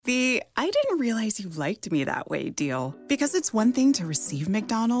the "I didn't realize you liked me that way" deal. Because it's one thing to receive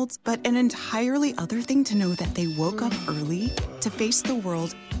McDonald's, but an entirely other thing to know that they woke up early to face the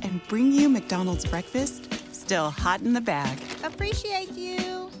world and bring you McDonald's breakfast still hot in the bag. Appreciate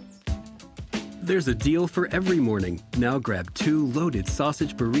you. There's a deal for every morning. Now grab 2 loaded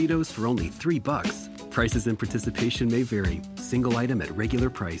sausage burritos for only $3. Prices and participation may vary. Single item at regular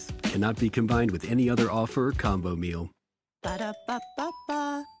price. Cannot be combined with any other offer or combo meal.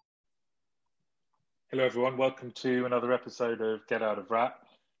 Ba-da-ba-ba-ba. Hello everyone, welcome to another episode of Get Out of Rat.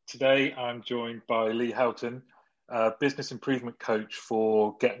 Today I'm joined by Lee Houghton, business improvement coach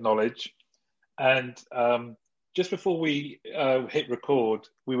for Get Knowledge. And just before we hit record,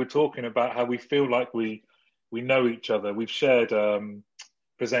 we were talking about how we feel like we know each other. We've shared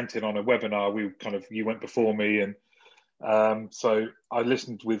presenting on a webinar. You went before me, and so I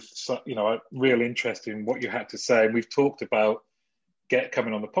listened with a real interest in what you had to say. And we've talked about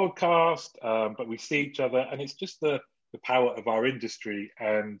coming on the podcast, but we see each other, and it's just the power of our industry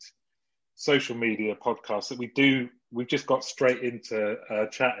and social media podcasts that we do. We've just got straight into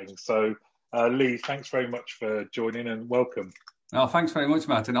chatting. So Lee, thanks very much for joining and welcome. Oh, thanks very much,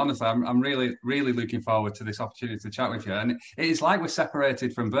 Martin. Honestly, I'm really, really looking forward to this opportunity to chat with you. And it is like we're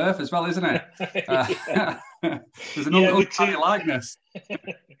separated from birth as well, isn't it? There's an uncanny likeness.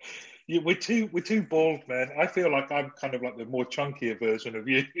 Yeah, we're two bald men. I feel like I'm kind of like the more chunkier version of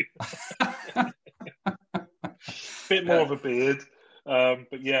you. Bit more of a beard.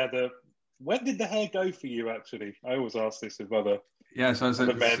 But yeah, when did the hair go for you, actually? I always ask this of other men. So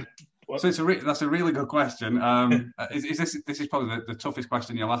that's a really good question. This is probably the toughest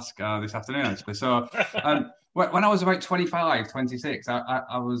question you'll ask this afternoon, actually. So when I was about 25, 26,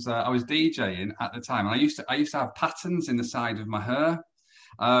 I was DJing at the time, and I used to have patterns in the side of my hair.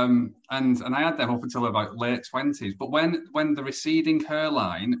 And I had them up until about late 20s. But when the receding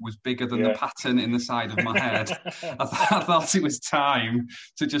hairline was bigger than the pattern in the side of my head, I thought it was time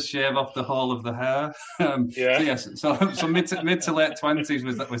to just shave off the whole of the hair. So mid to late 20s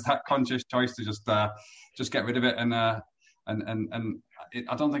was that conscious choice to just get rid of it. And I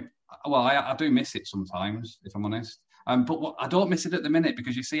don't think. Well, I do miss it sometimes, if I'm honest. But I don't miss it at the minute,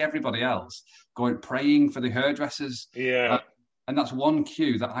 because you see everybody else praying for the hairdressers. Yeah. And that's one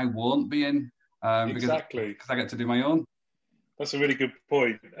queue that I won't be in because I get to do my own. That's a really good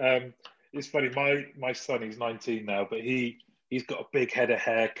point. It's funny, my son, he's 19 now, but he's got a big head of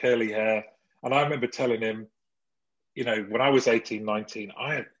hair, curly hair. And I remember telling him, when I was 18, 19,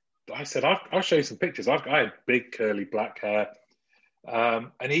 I said, I'll show you some pictures. I had big curly black hair.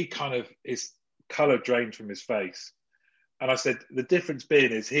 And he kind of is colour drained from his face. And I said, the difference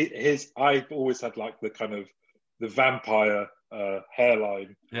being is I've always had like the kind of the vampire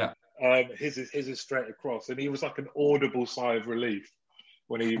hairline. Yeah. His is straight across, and he was like an audible sigh of relief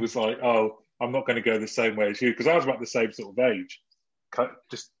when he was like, "Oh, I'm not going to go the same way as you," because I was about the same sort of age.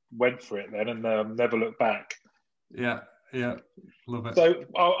 Just went for it then, and never looked back. Yeah, love it. So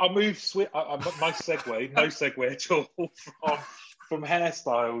I'll move. Nice segue, no segue at all from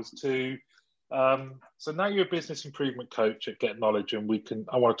hairstyles to. So now you're a business improvement coach at Get Knowledge, and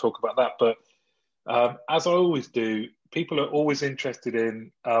I want to talk about that, but. As I always do, people are always interested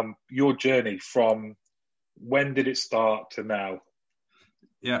in your journey from when did it start to now?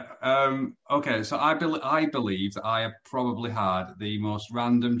 Yeah. Okay. So I believe that I have probably had the most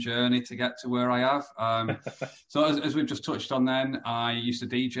random journey to get to where I have. So as we've just touched on then, I used to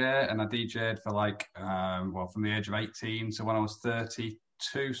DJ, and I DJ'd for from the age of 18 to when I was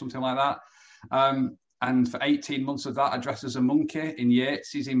 32, something like that. And for 18 months of that, I dressed as a monkey in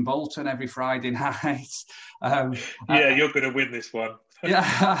Yates's in Bolton every Friday night. You're going to win this one.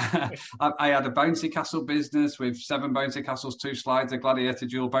 Yeah. I had a bouncy castle business with 7 bouncy castles, 2 slides, a gladiator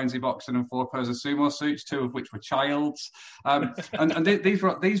duel, bouncy boxing, and 4 pairs of sumo suits, 2 of which were child's. And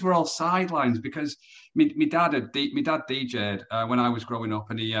these were all sidelines, because my dad DJ'd when I was growing up,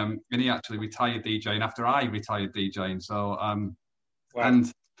 and he actually retired DJing after I retired DJing. So wow.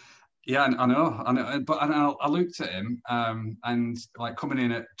 And yeah, I know. But I looked at him, and like coming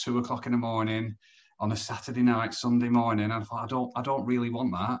in at 2:00 in the morning on a Saturday night, Sunday morning, I thought, I don't really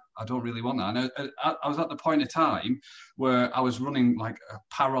want that. And I was at the point of time where I was running like a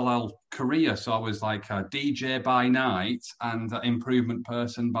parallel career. So I was like a DJ by night and an improvement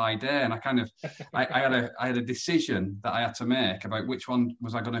person by day. And I had a decision that I had to make about which one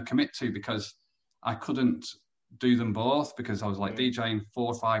was I going to commit to, because I couldn't do them both, because I was like DJing 4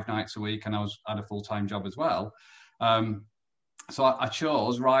 or 5 nights a week, and I had a full-time job as well. So I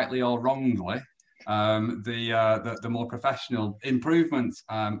chose, rightly or wrongly, the more professional improvement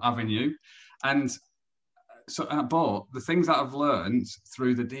avenue. And but the things that I've learned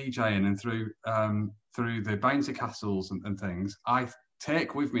through the DJing and through the bouncy castles and things, I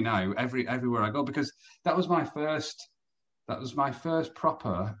take with me now everywhere I go, because that was my first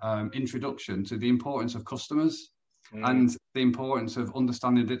proper introduction to the importance of customers and the importance of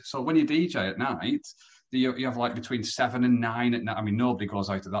understanding it. So when you DJ at night, you have like between 7 and 9 at night. I mean, nobody goes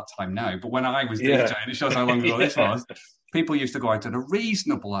out at that time now, but when I was DJing, it shows how long ago this was. People used to go out at a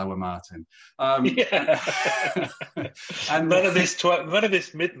reasonable hour, Martin. And none of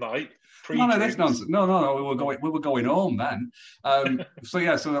this midnight. None of this nonsense. No. We were going home then. So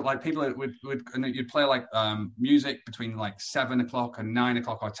like people would and you'd play like music between like 7 o'clock and 9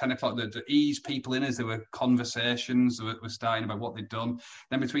 o'clock or 10 o'clock to ease people in as there were conversations that were starting about what they'd done.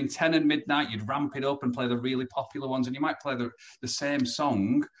 Then between 10 and midnight, you'd ramp it up and play the really popular ones, and you might play the same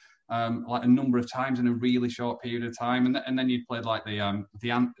song like a number of times in a really short period of time, and then you'd play like the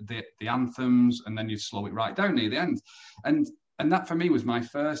anthems, and then you'd slow it right down near the end, and that for me was my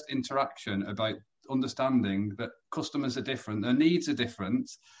first interaction about understanding that customers are different, their needs are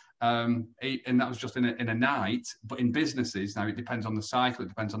different, and that was just in a night. But in businesses now, it depends on the cycle, it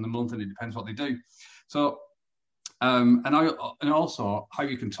depends on the month, and it depends what they do. So and also how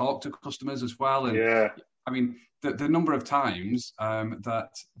you can talk to customers as well. And I mean, the number of times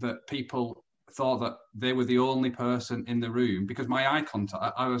that people thought that they were the only person in the room because my eye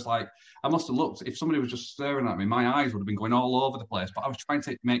contact, I was like, I must have looked, if somebody was just staring at me, my eyes would have been going all over the place, but I was trying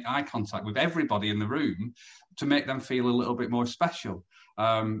to make eye contact with everybody in the room to make them feel a little bit more special.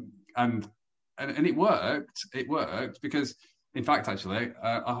 And it worked because, in fact, actually,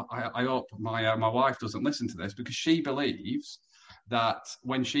 I hope my wife doesn't listen to this, because she believes that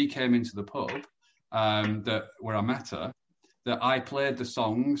when she came into the pub, where I met her, that I played the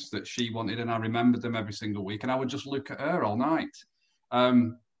songs that she wanted and I remembered them every single week, and I would just look at her all night.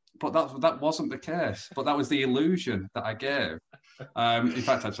 But that wasn't the case. But that was the illusion that I gave. In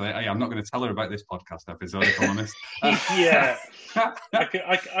fact, actually, I'm not going to tell her about this podcast episode, if I'm honest. I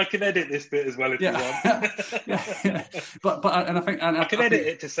can edit this bit as well if you want. But I can edit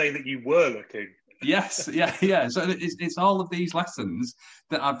it to say that you were looking. Yes. So it's all of these lessons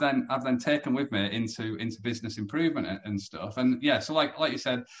that I've then taken with me into business improvement and stuff. And so like you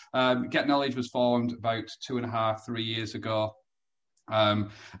said, Get Knowledge was formed about 2.5-3 years ago. And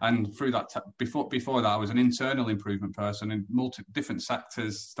through that, before that, I was an internal improvement person in different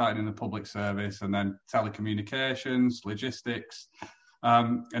sectors, starting in the public service and then telecommunications, logistics,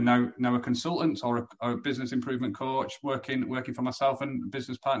 and now a consultant or a business improvement coach, working for myself and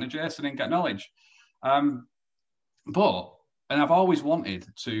business partner Jason in Get Knowledge. And I've always wanted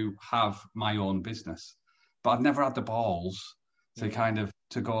to have my own business, but I've never had the balls to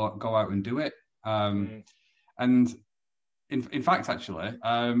to go out and do it. And in fact, actually,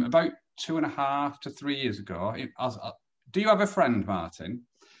 about 2.5 to 3 years ago, do you have a friend, Martin,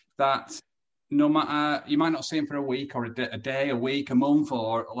 that no matter, you might not see him for a week or a day, a week, a month,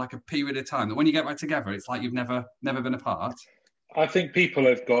 or like a period of time, that when you get back together, it's like you've never been apart? I think people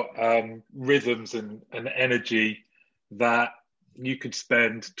have got rhythms and energy that you could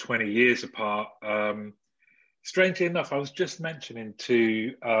spend 20 years apart. Strangely enough, I was just mentioning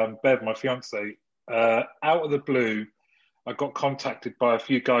to Bev, my fiance, out of the blue, I got contacted by a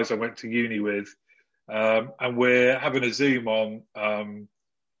few guys I went to uni with, and we're having a Zoom on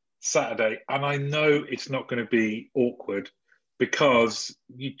Saturday. And I know it's not going to be awkward because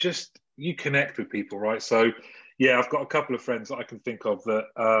you connect with people, right? So, yeah, I've got a couple of friends that I can think of that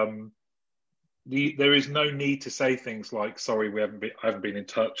there is no need to say things like, sorry, I haven't been in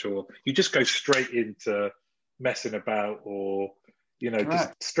touch, or you just go straight into messing about, or,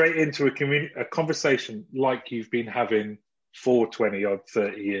 just straight into a conversation like you've been having for 20 or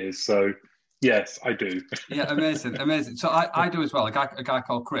 30 years. So yes, I do. Yeah, amazing. So I do as well. A guy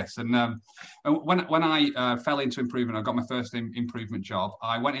called Chris, and when I fell into improvement, I got my first improvement job.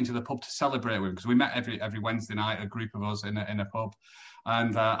 I went into the pub to celebrate with him, because we met every Wednesday night, a group of us in a pub,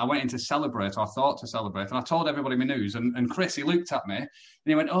 and I went in to celebrate, or I thought to celebrate, and I told everybody my news. And Chris, he looked at me and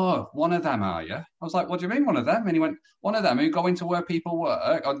he went, "Oh, one of them, are you?" I was like, "What do you mean, one of them?" And he went, "One of them who go into where people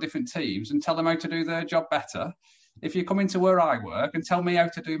work on different teams and tell them how to do their job better. If you come into where I work and tell me how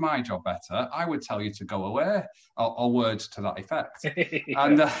to do my job better, I would tell you to go away," or words to that effect.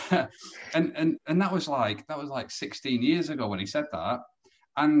 Yeah. And that was like 16 years ago when he said that.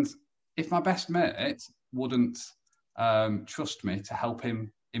 And if my best mate wouldn't trust me to help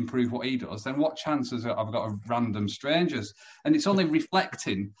him improve what he does, then what chances have I got of random strangers? And it's only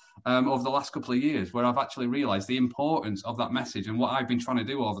reflecting over the last couple of years where I've actually realised the importance of that message. And what I've been trying to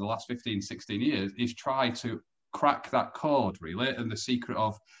do over the last 15, 16 years is try to crack that code, really, and the secret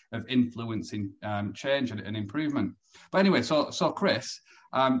of influencing change and improvement. But anyway, so Chris,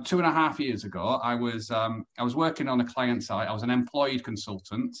 2.5 years ago, I was working on a client site. I was an employed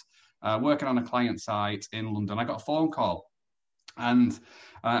consultant working on a client site in London. I got a phone call, and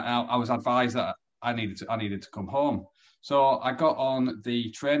I was advised that I needed to come home. So I got on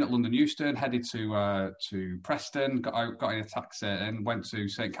the train at London Euston, headed to Preston, got in a taxi and went to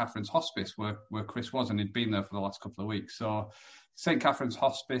St Catherine's Hospice where Chris was, and he'd been there for the last couple of weeks. So St Catherine's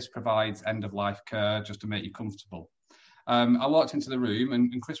Hospice provides end-of-life care just to make you comfortable. I walked into the room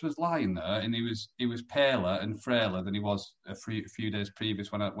and Chris was lying there, and he was paler and frailer than he was a few days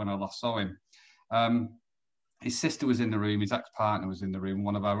previous when I last saw him. His sister was in the room, his ex-partner was in the room,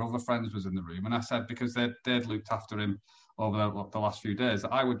 one of our other friends was in the room. And I said, because they'd looked after him over the last few days,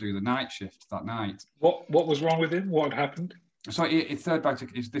 that I would do the night shift that night. What was wrong with him? What had happened? So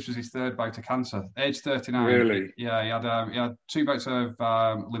this was his third bout of cancer, age 39. Really? Yeah, he had 2 bouts of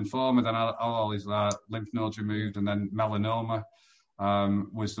lymphoma, then all his lymph nodes removed, and then melanoma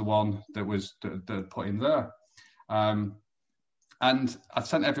was the one that put him there. And I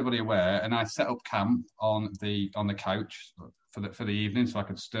sent everybody away, and I set up camp on the couch for the evening, so I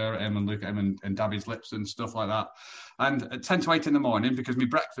could stare at him and look at him and dab his lips and stuff like that. And at 10 to 8 in the morning, because my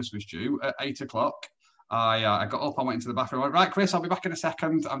breakfast was due at 8 o'clock, I got up, I went into the bathroom, I went, right, Chris, I'll be back in a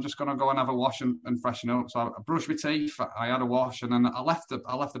second. I'm just going to go and have a wash and freshen up. So I brushed my teeth, I had a wash, and then I left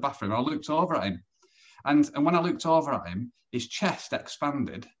the bathroom. I looked over at him, and when I looked over at him, his chest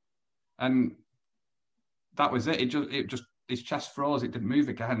expanded, and that was it. It just his chest froze. It didn't move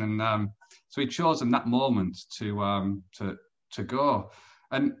again, and so he'd chosen that moment to go.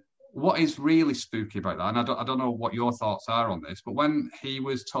 And what is really spooky about that, and I don't know what your thoughts are on this, but when he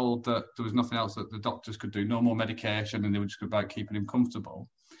was told that there was nothing else that the doctors could do, no more medication, and they were just about keeping him comfortable,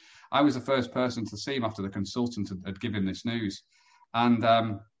 I was the first person to see him after the consultant had given him this news.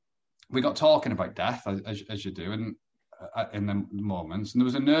 And we got talking about death, as you do, and in the moments. And there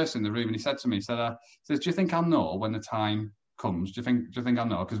was a nurse in the room, and he said to me, he says, do you think I'll know when the time comes? Do you think I'll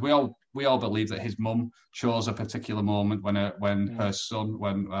know? Because we all believe that his mum chose a particular moment when her son,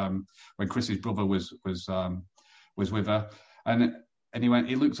 when Chris's brother was with her, and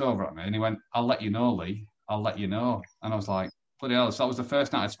he looked over at me and he went, I'll let you know, Lee, I'll let you know. And I was like, bloody hell. So that was the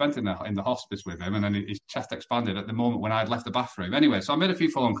first night I'd spent in the hospice with him, and then his chest expanded at the moment when I'd left the bathroom. Anyway, so I made a few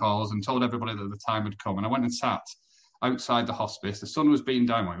phone calls and told everybody that the time had come, and I went and sat outside the hospice. The sun was beating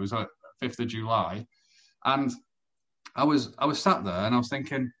down. It was 5th of July, and I was sat there and I was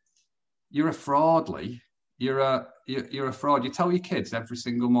thinking, you're a fraud, Lee. You're a fraud. You tell your kids every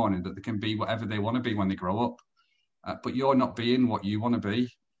single morning that they can be whatever they want to be when they grow up, but you're not being what you want to be.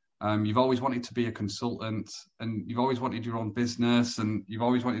 You've always wanted to be a consultant, and you've always wanted your own business, and you've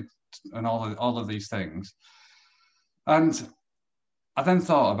always wanted and all of these things. And I then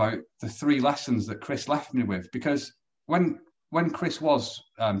thought about the 3 lessons that Chris left me with, because when Chris was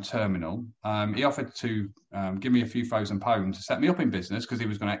terminal, he offered to give me a few £1,000 to set me up in business, because he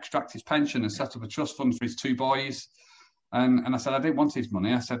was going to extract his pension and set up a trust fund for his 2 boys. And I said I didn't want his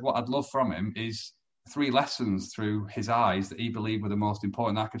money. I said what I'd love from him is 3 lessons through his eyes that he believed were the most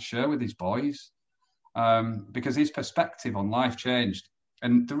important that I could share with his boys, because his perspective on life changed.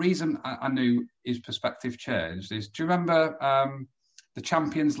 And the reason I knew his perspective changed is, do you remember the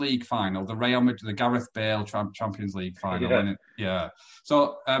Champions League final, the Gareth Bale Champions League final? Yeah.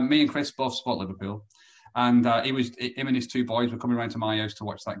 So me and Chris both support Liverpool, and him and his 2 boys were coming around to my house to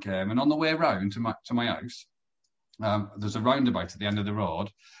watch that game. And on the way round to my house, there's a roundabout at the end of the road,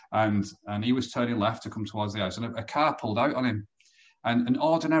 and he was turning left to come towards the house, and a car pulled out on him. And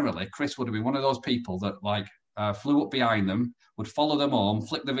ordinarily, Chris would have been one of those people that flew up behind them, would follow them home,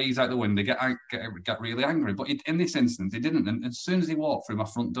 flick the V's out the window, get really angry. But in this instance, he didn't. And as soon as he walked through my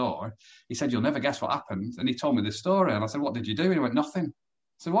front door, he said, "You'll never guess what happened." And he told me the story. And I said, "What did you do?" And he went, "Nothing."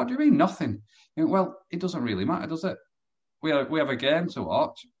 I said, "What do you mean, nothing?" He went, "Well, it doesn't really matter, does it? We have a game to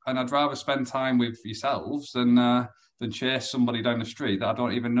watch, and I'd rather spend time with yourselves than chase somebody down the street that I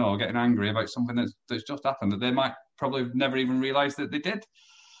don't even know, getting angry about something that's just happened that they might probably never even realise that they did."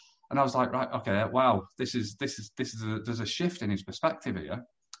 And I was like, right, okay, wow, there's a shift in his perspective here.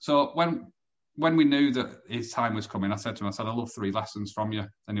 So when we knew that his time was coming, I said to him, I love 3 lessons from you.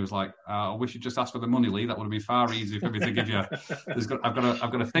 And he was like, I wish you'd just asked for the money, Lee. That would have been far easier for me to give you.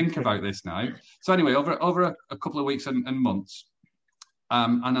 I've got to think about this now. So anyway, over a couple of weeks and months,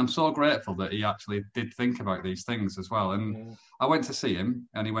 and I'm so grateful that he actually did think about these things as well. And I went to see him,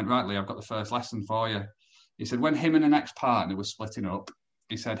 and he went, "Right, Lee, I've got the first lesson for you." He said, when him and an ex-partner were splitting up,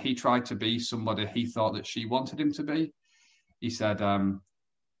 he said he tried to be somebody he thought that she wanted him to be. He said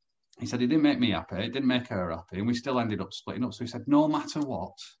he said it didn't make me happy, it didn't make her happy, and we still ended up splitting up. So he said, no matter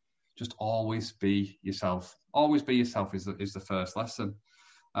what, just always be yourself. Always be yourself is the first lesson.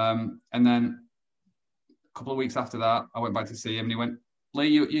 And then a couple of weeks after that, I went back to see him, and he went,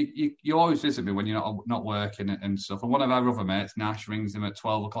 Lee, you always visit me when you're not working and stuff. And one of our other mates, Nash, rings him at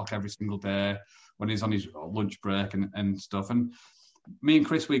 12 o'clock every single day when he's on his lunch break and stuff. And me and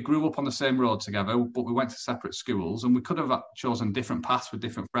Chris, we grew up on the same road together, but we went to separate schools, and we could have chosen different paths with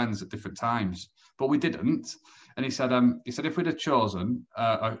different friends at different times, but we didn't. And he said if we'd have chosen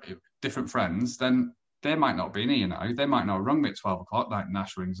different friends, then they might not be here now. They might not have rung me at 12 o'clock, like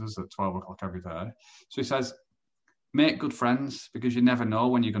Nash rings us at 12 o'clock every day. So he says, make good friends, because you never know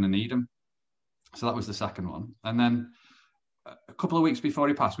when you're going to need them. So that was the second one. And then a couple of weeks before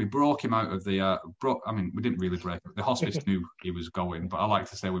he passed, we broke him out of the. We didn't really break him. The hospice knew he was going, but I like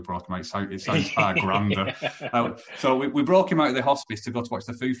to say we broke him out. It sounds far grander. So we broke him out of the hospice to go to watch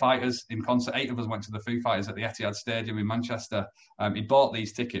the Foo Fighters in concert. 8 of us went to the Foo Fighters at the Etihad Stadium in Manchester. He bought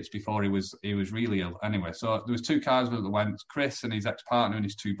these tickets before he was really ill. Anyway, so there was 2 cars that went. Chris and his ex-partner and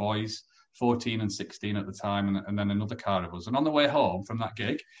his 2 boys, 14 and 16 at the time, and then another car of us. And on the way home from that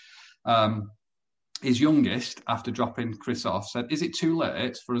gig, his youngest, after dropping Chris off, said, is it too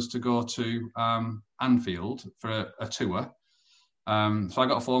late for us to go to Anfield for a tour? So I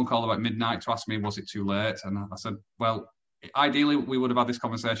got a phone call about midnight to ask me, was it too late? And I said, well, ideally, we would have had this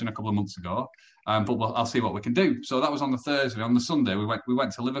conversation a couple of months ago, but I'll see what we can do. So that was on the Thursday. On the Sunday, we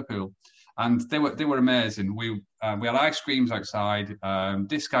went to Liverpool. And they were amazing. We had ice creams outside,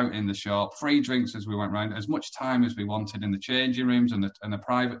 discount in the shop, free drinks as we went round, as much time as we wanted in the changing rooms and a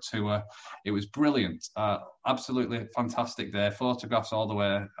private tour. It was brilliant, absolutely fantastic day. Photographs all the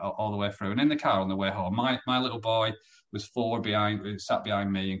way through. And in the car on the way home, my little boy was 4 sat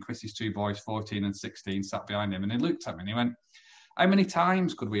behind me, and Chris's 2 boys, 14 and 16, sat behind him. And he looked at me and he went, "How many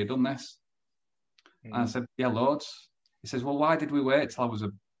times could we have done this?" And I said, "Yeah, loads." He says, "Well, why did we wait till I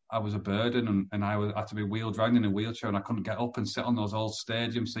was a burden and I had to be wheeled around in a wheelchair, and I couldn't get up and sit on those old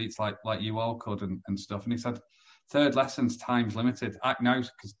stadium seats like you all could and stuff?" And he said, "Third lesson's time's limited. Act now,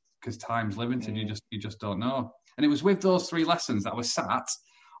 because time's limited. You just don't know." And it was with those 3 lessons that I was sat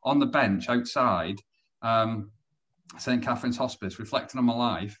on the bench outside St. Catherine's Hospice, reflecting on my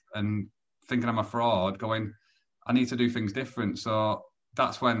life and thinking I'm a fraud, going, I need to do things different. So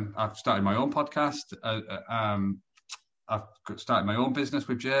that's when I've started my own podcast. I've started my own business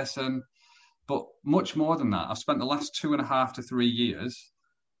with Jason. But much more than that, I've spent the last 2.5 to 3 years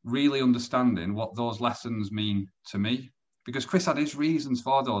really understanding what those lessons mean to me. Because Chris had his reasons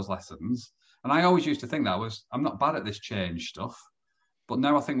for those lessons. And I always used to think I'm not bad at this change stuff. But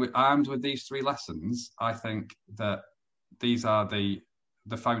now I think armed with these 3 lessons, I think that these are the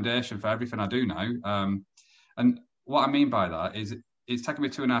foundation for everything I do now. And what I mean by that is it's taken me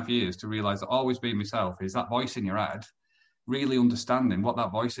 2.5 years to realise that always being myself is that voice in your head, really understanding what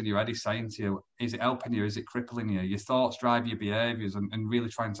that voice in your head is saying to you. Is it helping you? Is it crippling you? Your thoughts drive your behaviours, and really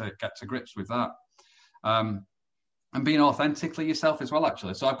trying to get to grips with that. And being authentically yourself as well,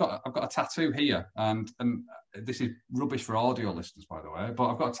 actually. So I've got a tattoo here, and this is rubbish for audio listeners, by the way, but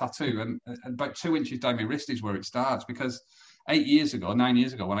I've got a tattoo, and about 2 inches down my wrist is where it starts, because 9 years ago,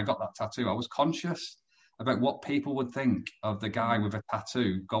 when I got that tattoo, I was conscious about what people would think of the guy with a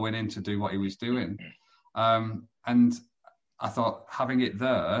tattoo going in to do what he was doing. And I thought having it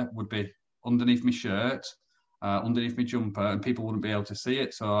there would be underneath my shirt, underneath my jumper, and people wouldn't be able to see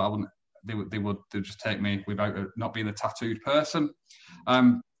it. So I wouldn't. They'd just take me without not being a tattooed person.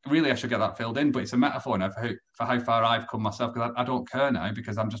 Really, I should get that filled in, but it's a metaphor now for how far I've come myself, because I don't care now,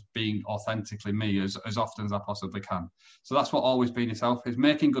 because I'm just being authentically me as often as I possibly can. So that's what always being yourself is.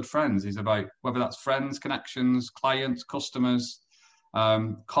 Making good friends is about, whether that's friends, connections, clients, customers,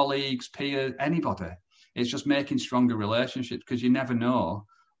 colleagues, peers, anybody. It's just making stronger relationships, because you never know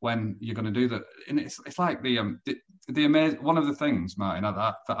when you're going to do that. And it's like the amazing, one of the things, Martin,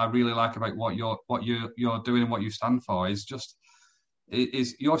 that I really like about what you're doing and what you stand for is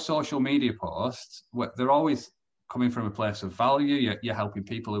your social media posts. They're always coming from a place of value. You're helping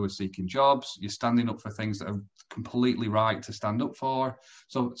people who are seeking jobs. You're standing up for things that are completely right to stand up for.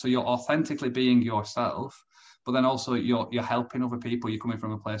 So you're authentically being yourself, but then also you're helping other people. You're coming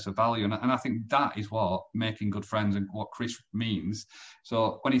from a place of value. And I think that is what making good friends and what Chris means.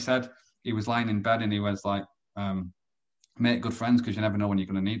 So when he said he was lying in bed and he was like, make good friends because you never know when you're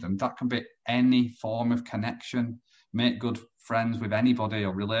going to need them. That can be any form of connection. Make good friends with anybody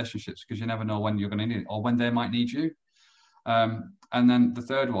or relationships, because you never know when you're going to need it or when they might need you. And then the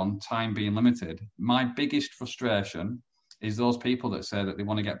third one, time being limited. My biggest frustration is those people that say that they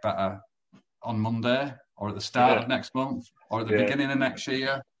want to get better on Monday or at the start of next month or at the beginning of next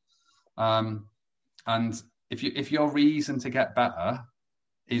year. And if your reason to get better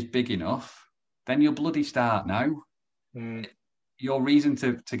is big enough, then you'll bloody start now. Your reason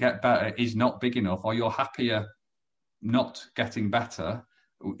to get better is not big enough, or you're happier not getting better,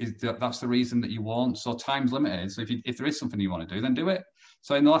 that's the reason that you won't. So time's limited. So if there is something you want to do, then do it.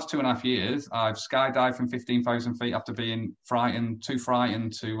 So in the last 2.5 years, I've skydived from 15,000 feet after being too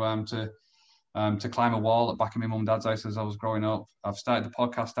frightened to climb a wall at back of my mum and dad's house as I was growing up. I've started the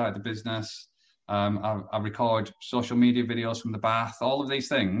podcast, started the business. I record social media videos from the bath, all of these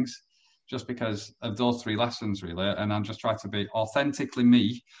things, just because of those 3 lessons, really. And I'm just trying to be authentically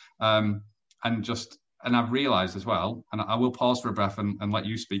me. And I've realised as well, and I will pause for a breath and let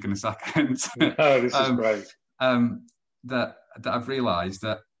you speak in a second. No, this is great. That I've realised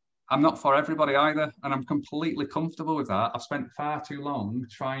that I'm not for everybody either, and I'm completely comfortable with that. I've spent far too long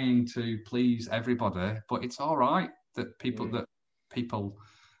trying to please everybody, but it's all right that people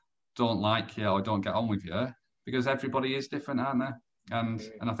don't like you or don't get on with you, because everybody is different, aren't they? And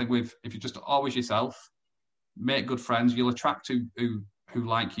I think if you just always yourself, make good friends, you'll attract who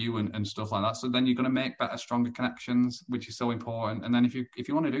like you and stuff like that. So then you're going to make better, stronger connections, which is so important. And then if you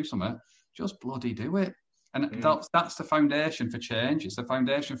want to do something, just bloody do it. And that's the foundation for change. It's the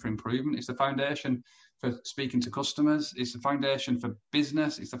foundation for improvement. It's the foundation for speaking to customers. It's the foundation for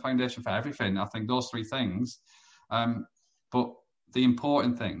business. It's the foundation for everything. I think those 3 things. But the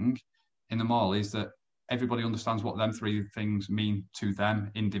important thing in them all is that everybody understands what them 3 things mean to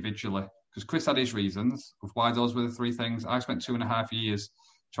them individually. Because Chris had his reasons of why those were the 3 things. I spent 2.5 years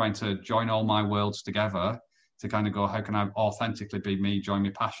trying to join all my worlds together to kind of go, how can I authentically be me, join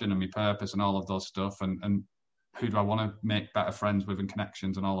my passion and my purpose and all of those stuff, and who do I want to make better friends with and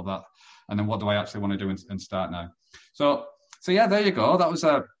connections and all of that, and then what do I actually want to do and start now. So yeah, there you go. That was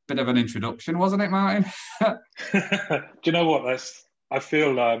a bit of an introduction, wasn't it, Martin? Do you know what? I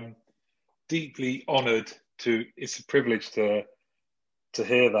feel deeply honoured it's a privilege to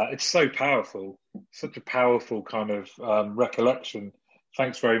hear that. It's so powerful, such a powerful kind of recollection.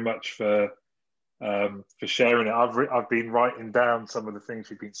 Thanks very much for sharing it. I've been writing down some of the things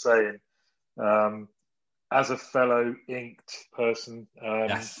you've been saying. As a fellow inked person,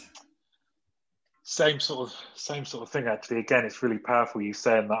 yes. Same sort of thing. Actually, again, it's really powerful you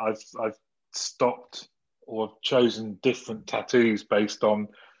saying that I've stopped or chosen different tattoos based on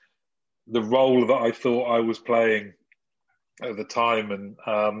the role that I thought I was playing at the time.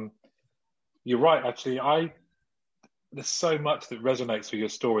 And you're right. Actually, there's so much that resonates with your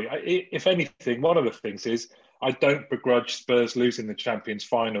story. If anything, one of the things is I don't begrudge Spurs losing the Champions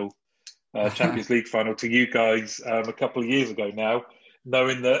League final to you guys a couple of years ago now,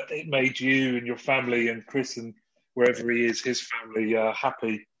 knowing that it made you and your family and Chris and wherever he is, his family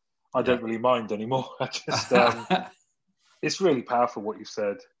happy. I don't really mind anymore. I just, it's really powerful what you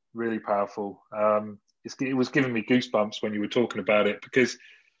said. Really powerful. It was giving me goosebumps when you were talking about it, because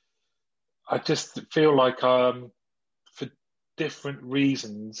I just feel like for different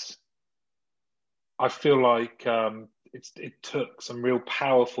reasons, I feel like it took some real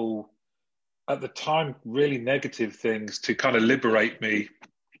powerful, at the time, really negative things to kind of liberate me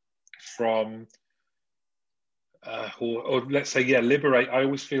from, or let's say, liberate. I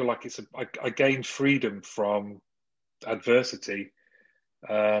always feel like I gained freedom from adversity.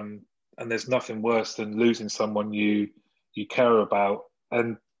 And there's nothing worse than losing someone you care about.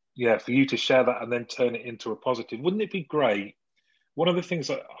 And for you to share that and then turn it into a positive, wouldn't it be great? One of the things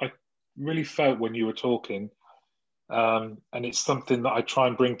that I really felt when you were talking, and it's something that I try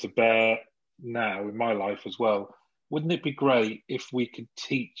and bring to bear now in my life as well. Wouldn't it be great if we could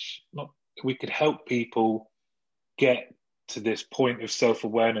we could help people get to this point of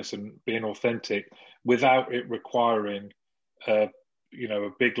self-awareness and being authentic without it requiring a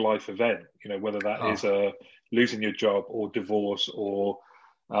big life event, whether that is losing your job or divorce or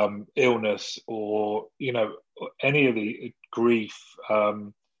illness or, any of the grief,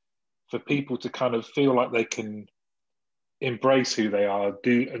 for people to kind of feel like they can embrace who they are,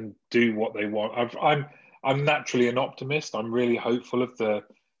 do what they want. I'm naturally an optimist. I'm really hopeful of the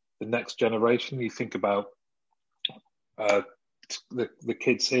next generation. You think about the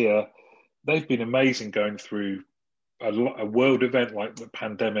kids here, they've been amazing going through a world event like the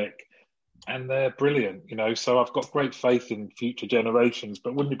pandemic, and they're brilliant, so I've got great faith in future generations.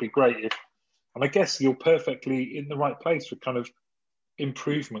 But wouldn't it be great if, and I guess you're perfectly in the right place for kind of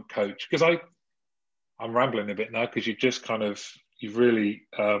improvement coach, because I'm rambling a bit now, because you've really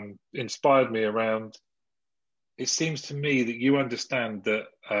inspired me around, it seems to me that you understand that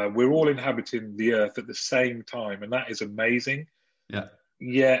we're all inhabiting the earth at the same time, and that is amazing.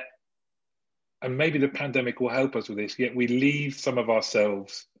 Yet, and maybe the pandemic will help us with this, yet we leave some of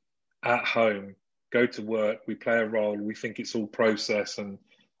ourselves at home, go to work, we play a role, we think it's all process, and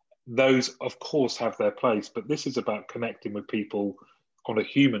those, of course, have their place. But this is about connecting with people on a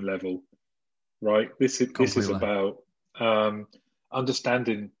human level, right? This is about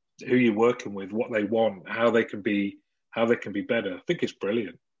understanding who you're working with, what they want, how they can be better. I think it's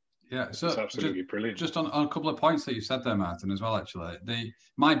brilliant. Yeah, so it's absolutely brilliant. Just on a couple of points that you said there, Martin, as well. Actually,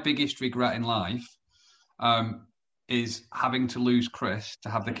 my biggest regret in life is having to lose Chris to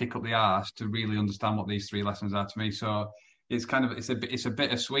have the kick up the arse to really understand what these 3 lessons are to me. So it's a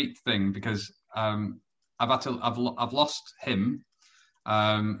bittersweet thing, because I've lost him,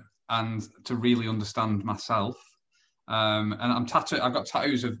 and to really understand myself. And I've got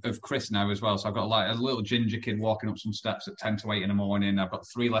tattoos of Chris now as well. So I've got like a little ginger kid walking up some steps at 10 to 8 in the morning. I've got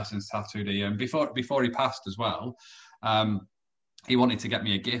 3 lessons tattooed here. And before he passed as well, he wanted to get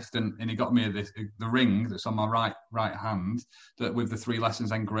me a gift, and he got me the ring that's on my right hand, that with the 3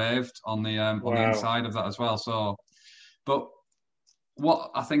 lessons engraved on the inside of that as well. So, but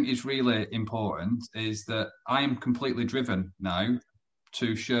what I think is really important is that I am completely driven now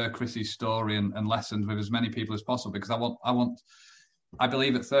to share Chris's story and lessons with as many people as possible, because I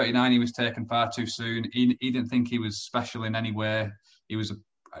believe at 39 he was taken far too soon. He didn't think he was special in any way. He's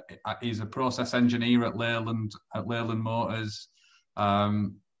a process engineer at Leyland Motors,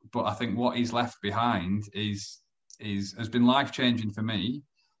 but I think what he's left behind has been life-changing for me.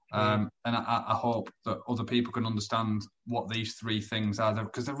 And I hope that other people can understand what these 3 things are,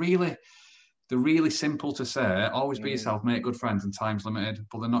 because they're really simple to say. Always be yourself, make good friends, and time's limited,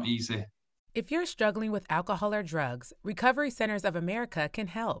 but they're not easy. If you're struggling with alcohol or drugs, Recovery Centers of America can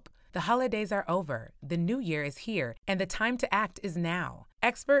help. The holidays are over, the new year is here, and the time to act is now.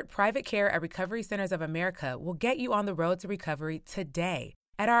 Expert private care at Recovery Centers of America will get you on the road to recovery today.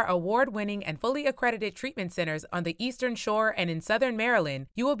 At our award-winning and fully accredited treatment centers on the Eastern Shore and in Southern Maryland,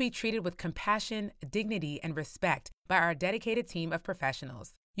 you will be treated with compassion, dignity, and respect by our dedicated team of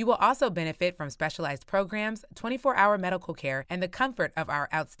professionals. You will also benefit from specialized programs, 24-hour medical care, and the comfort of our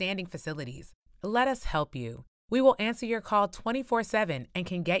outstanding facilities. Let us help you. We will answer your call 24/7 and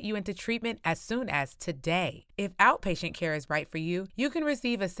can get you into treatment as soon as today. If outpatient care is right for you, you can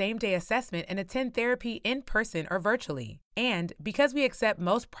receive a same-day assessment and attend therapy in person or virtually. And because we accept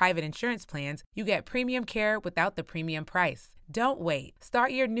most private insurance plans, you get premium care without the premium price. Don't wait.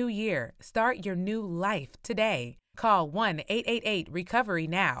 Start your new year. Start your new life today. Call 1-888-RECOVERY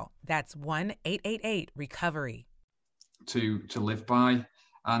now. That's 1-888-RECOVERY. To live by.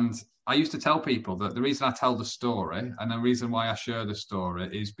 And I used to tell people that the reason I tell the story, and the reason why I share the story,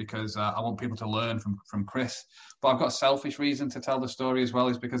 is because I want people to learn from Chris. But I've got a selfish reason to tell the story as well,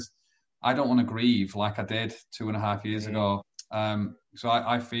 is because I don't want to grieve like I did 2.5 years ago. So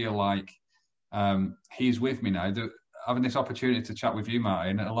I feel like he's with me now. Having this opportunity to chat with you,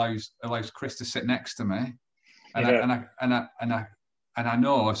 Martin, it allows Chris to sit next to me. And I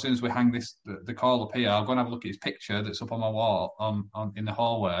know as soon as we hang the call up here, I'll go and have a look at his picture that's up on my wall in the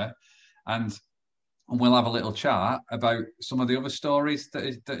hallway, and we'll have a little chat about some of the other stories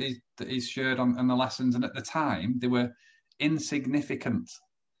that he's shared on the lessons. And at the time, they were insignificant.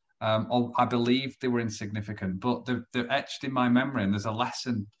 Or I believe they were insignificant, but they're etched in my memory, and there's a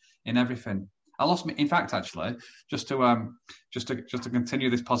lesson in everything. I lost me. In fact, actually, just to continue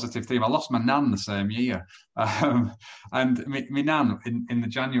this positive theme, I lost my nan the same year, and my nan in the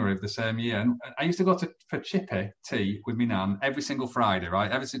January of the same year. And I used to go for chippy tea with my nan every single Friday,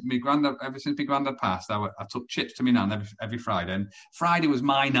 right? Ever since my granddad passed, I took chips to my nan every Friday. And Friday was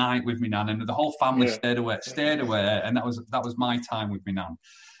my night with my nan, and the whole family stayed away, and that was my time with my nan.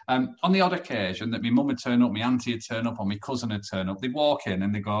 On the odd occasion that my mum would turn up, my auntie would turn up, or my cousin would turn up, they'd walk in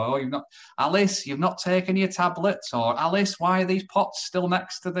and they'd go, "Oh, Alice, you've not taken your tablets," or "Alice, why are these pots still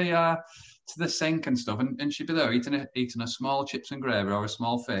next to the sink and stuff?" And she'd be there eating a small chips and gravy or a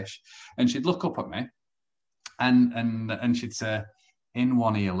small fish, and she'd look up at me, and she'd say, "In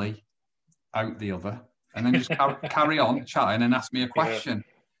one ear, Lee, out the other," and then just carry on chatting and ask me a question.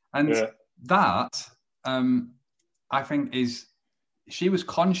 That I think is. She was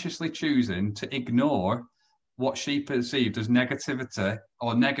consciously choosing to ignore what she perceived as negativity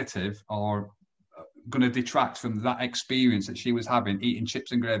or negative or going to detract from that experience that she was having eating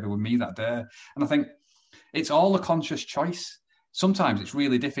chips and gravy with me that day. And I think it's all a conscious choice. Sometimes it's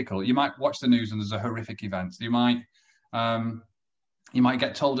really difficult. You might watch the news and there's a horrific event. You might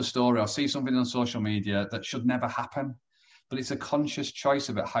get told a story or see something on social media that should never happen. But it's a conscious choice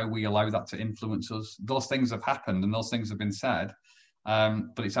about how we allow that to influence us. Those things have happened and those things have been said.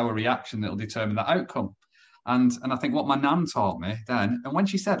 But it's our reaction that will determine that outcome. And I think what my nan taught me then, and when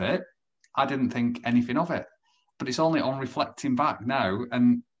she said it, I didn't think anything of it. But it's only on reflecting back now,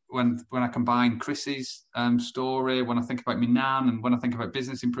 and when I combine Chris's story, when I think about my nan, and when I think about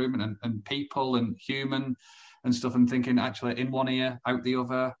business improvement and people and human and stuff, and thinking actually in one ear, out the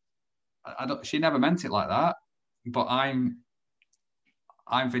other. She never meant it like that, but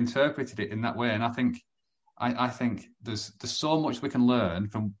I've interpreted it in that way, and I think there's so much we can learn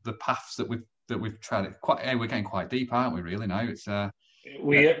from the paths that we've tread. We're getting quite deep, aren't we? Really now, it's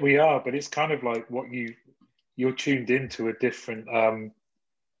we are, but it's kind of like what you're tuned into a different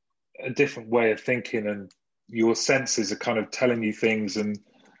way of thinking, and your senses are kind of telling you things, and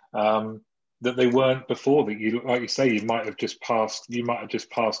that they weren't before. That you, like you say, you might have just passed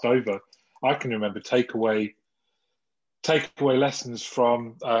over. I can remember takeaway lessons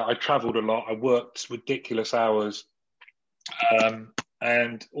from. I travelled a lot. I worked ridiculous hours,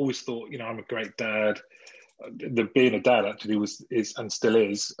 and always thought, I'm a great dad. Being a dad actually is and still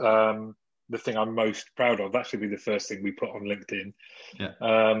is the thing I'm most proud of. That should be the first thing we put on LinkedIn. Yeah.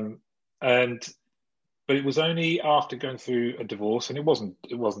 But it was only after going through a divorce, and it wasn't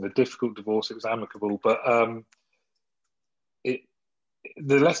a difficult divorce. It was amicable, but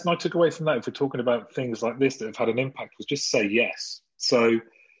the lesson I took away from that, if we're talking about things like this that have had an impact, was just say yes. So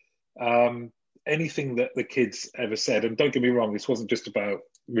anything that the kids ever said, and don't get me wrong, this wasn't just about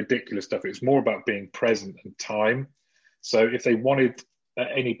ridiculous stuff. It was more about being present and time. So if they wanted, at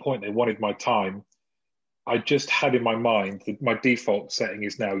any point, they wanted my time, I just had in my mind that my default setting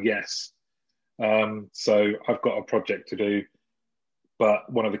is now yes. So I've got a project to do,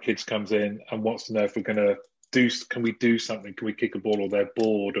 but one of the kids comes in and wants to know if we're going to can we do something? Can we kick a ball? Or they're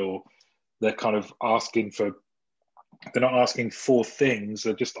bored, or they're kind of asking for, they're not asking for things,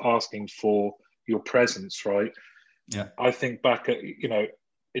 they're just asking for your presence, right? Yeah. I think back at,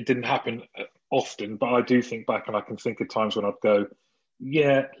 it didn't happen often, but I do think back, and I can think of times when I'd go,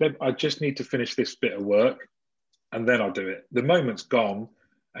 yeah, I just need to finish this bit of work and then I'll do it. The moment's gone,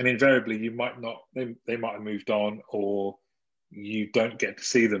 and invariably you might not, they might have moved on, or you don't get to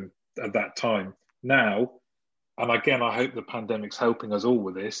see them at that time. Now, and again, I hope the pandemic's helping us all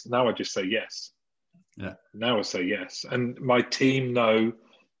with this. Now I just say yes. Yeah. Now I say yes. And my team know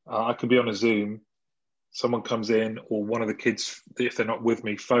I can be on a Zoom. Someone comes in, or one of the kids, if they're not with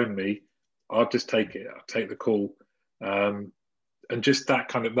me, phone me. I'll just take it. I'll take the call. And just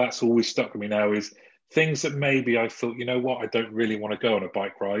that's always stuck with me now, is things that maybe I thought, I don't really want to go on a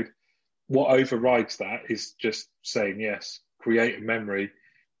bike ride. What overrides that is just saying yes, create a memory,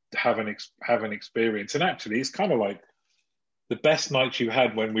 have an experience. And actually, it's kind of like the best nights you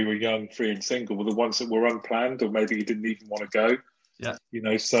had when we were young, free and single, were the ones that were unplanned, or maybe you didn't even want to go. Yeah.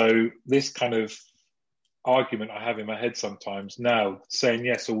 So this kind of argument I have in my head sometimes now, saying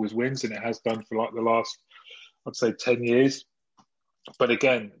yes always wins, and it has done for like the last, I'd say, 10 years. But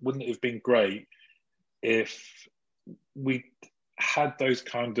again, wouldn't it have been great if we had those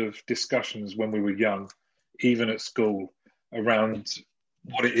kind of discussions when we were young, even at school, around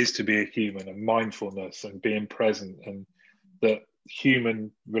what it is to be a human, and mindfulness and being present, and that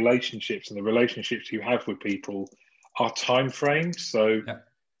human relationships and the relationships you have with people are time frames. So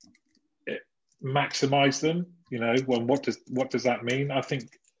maximize them, when what does that mean? I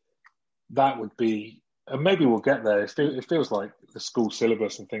think that would be, and maybe we'll get there. It feels like the school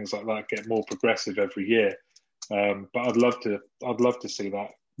syllabus and things like that get more progressive every year. But I'd love to see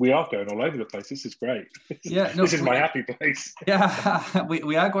that. We are going all over the place. This is great. Yeah, this is my happy place. Yeah,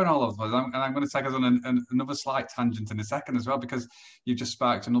 we are going all over the place. And I'm going to take us on another slight tangent in a second as well, because you've just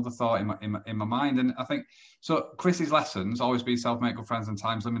sparked another thought in my mind. And I think, so Chris's lessons, always be self, make good friends, and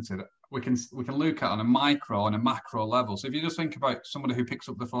time's limited. We can look at on a micro and a macro level. So if you just think about somebody who picks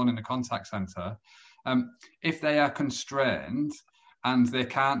up the phone in a contact centre, if they are constrained and they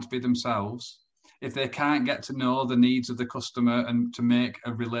can't be themselves, if they can't get to know the needs of the customer and to make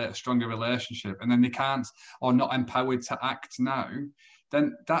a stronger relationship, and then they can't, or not empowered to act now,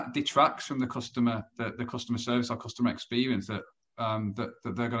 then that detracts from the customer service or customer experience that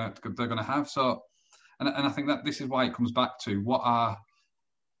they're gonna have. So, and I think that this is why it comes back to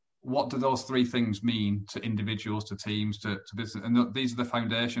what do those three things mean to individuals, to teams, to business, and these are the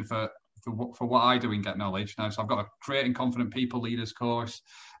foundation for what I do in Get Knowledge now. So I've got a Creating Confident People Leaders course,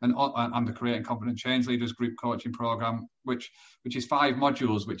 and the Creating Confident Change Leaders group coaching program, which is 5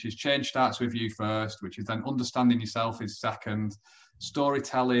 modules, which is change starts with you first, which is then understanding yourself is second,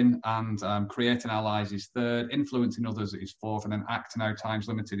 storytelling and creating allies is third, influencing others is fourth, and then acting out times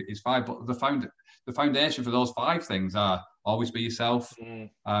limited is 5. But the foundation for those 5 things are always be yourself,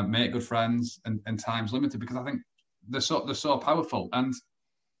 make good friends, and times limited, because I think they're so powerful. And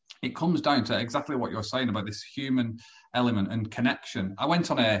it comes down to exactly what you're saying about this human element and connection. I went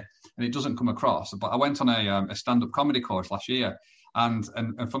on and it doesn't come across. But I went on a stand-up comedy course last year. And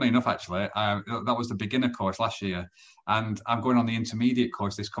funny enough, actually, that was the beginner course last year, and I'm going on the intermediate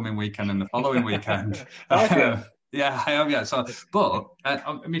course this coming weekend and the following weekend. Yeah, I am. Yeah. So, but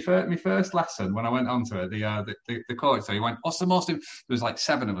my first lesson when I went onto it, the coach, so he went, "What's the most?" There was like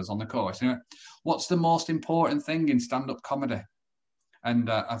 7 of us on the course. And he went, "What's the most important thing in stand-up comedy?" And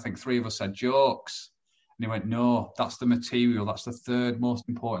I think 3 of us said jokes. And he went, "No, that's the material. That's the 3rd most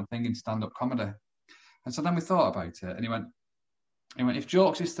important thing in stand-up comedy." And so then we thought about it, and he went, "If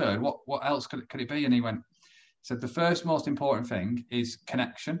jokes is 3rd, what else could it be?" And he said, "The first most important thing is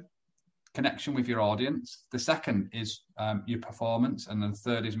connection with your audience. The 2nd is your performance, and then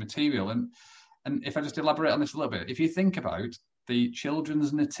 3rd is material." And if I just elaborate on this a little bit, if you think about the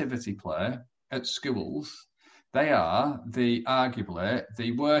children's nativity play at schools, they are arguably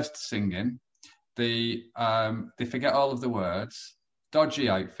the worst singing. They forget all of the words, dodgy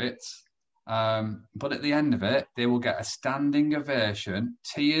outfits. But at the end of it, they will get a standing ovation,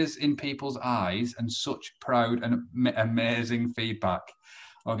 tears in people's eyes, and such proud and amazing feedback.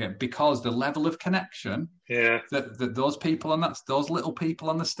 Okay, because the level of connection that those people those little people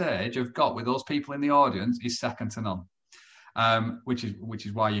on the stage have got with those people in the audience is second to none. Which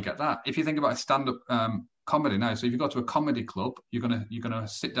is why you get that. If you think about a stand-up comedy now, so if you go to a comedy club, you're gonna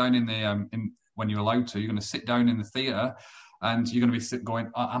sit down when you're allowed to, you're gonna sit down in the theatre. And you're going to be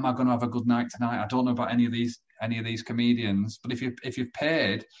going, "Am I going to have a good night tonight? I don't know about any of these comedians." But if you've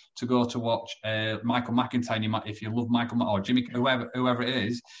paid to go to watch Michael McIntyre, if you love Michael or Jimmy, whoever it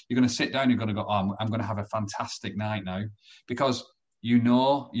is, you're going to sit down. You're going to go, "Oh, I'm going to have a fantastic night now," because you've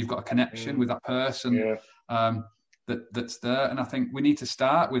got a connection with that person that's there. And I think we need to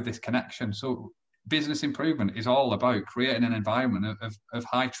start with this connection. So business improvement is all about creating an environment of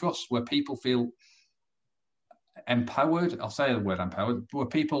high trust where people feel empowered. I'll say the word empowered, where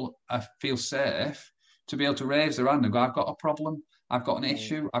people feel safe to be able to raise their hand and go, "I've got a problem, I've got an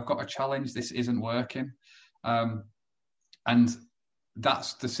issue, I've got a challenge, this isn't working." And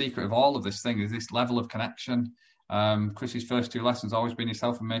that's the secret of all of this thing, is this level of connection. Chris's first 2 lessons always been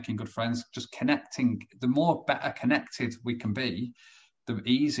yourself and making good friends. Just connecting. The more better connected we can be, the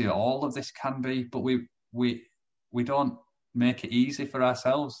easier all of this can be. But we don't make it easy for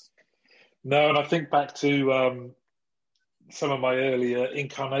ourselves. No, and I think back to some of my earlier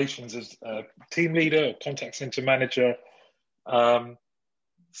incarnations as a team leader or contact center manager,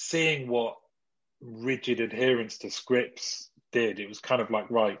 seeing what rigid adherence to scripts did. It was kind of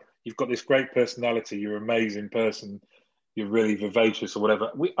like, right, you've got this great personality, you're an amazing person, you're really vivacious or whatever.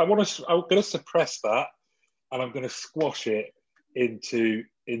 I'm going to suppress that, and I'm going to squash it into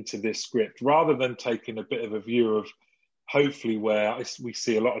this script, rather than taking a bit of a view of, hopefully, where we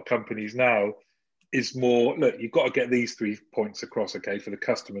see a lot of companies now is more, look, you've got to get these 3 points across, okay, for the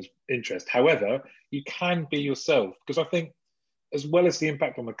customer's interest. However, you can be yourself, because I think as well as the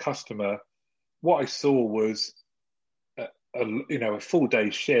impact on the customer, what I saw was a full day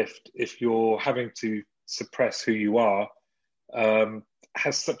shift. If you're having to suppress who you are,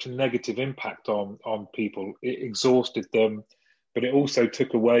 has such a negative impact on people. It exhausted them, but it also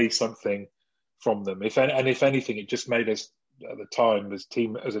took away something from them. If anything, it just made us at the time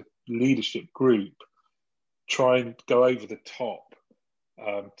as a leadership group try and go over the top,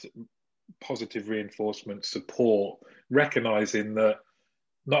 to positive reinforcement, support, recognizing that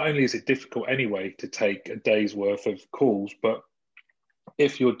not only is it difficult anyway to take a day's worth of calls, but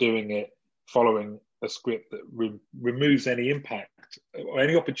if you're doing it following a script that removes any impact or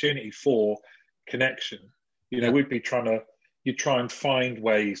any opportunity for connection, we'd be you try and find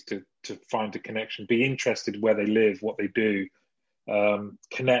ways to find a connection, be interested where they live, what they do,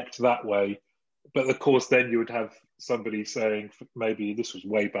 connect that way. But of course, then you would have somebody saying, maybe this was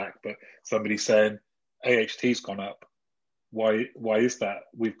way back, but somebody saying, AHT's gone up. Why is that?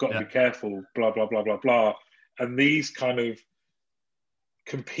 We've got to be careful, blah, blah, blah, blah, blah. And these kind of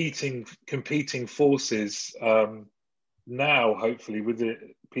competing forces now, hopefully, with the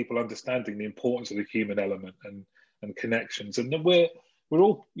people understanding the importance of the human element and connections. And then we're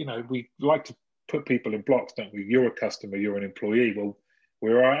all, we like to put people in blocks, don't we? You're a customer, you're an employee. Well,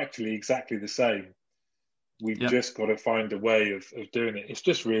 we're actually exactly the same. We've just got to find a way of doing it. It's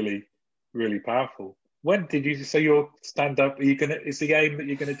just really, really powerful. When did you say your stand-up? Is the aim that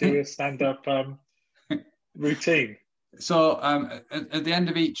you're going to do a stand-up routine? So at the end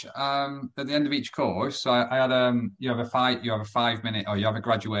of each course, so I had you have a 5 minute, or you have a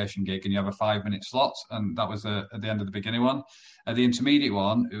graduation gig and you have a 5 minute slot, and that was at the end of the beginning one. At the intermediate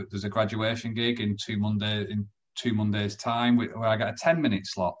one, there's a graduation gig in 2 Mondays time where I get a 10 minute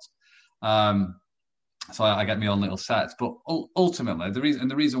slot. So I get my own little sets. But ultimately,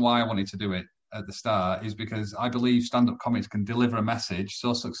 the reason why I wanted to do it at the start is because I believe stand-up comics can deliver a message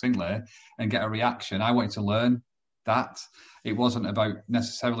so succinctly and get a reaction. I wanted to learn that. It wasn't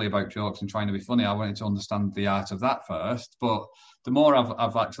necessarily about jokes and trying to be funny. I wanted to understand the art of that first. But the more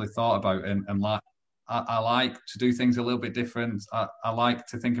I've actually thought about it, and like, I like to do things a little bit different. I like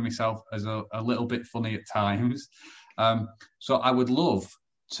to think of myself as a little bit funny at times. So I would love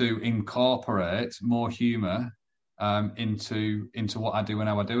to incorporate more humour into what I do and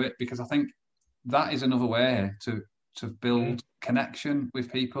how I do it, because I think that is another way to build connection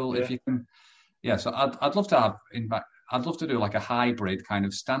with people. If you can, so I'd love to have, in fact, I'd love to do like a hybrid kind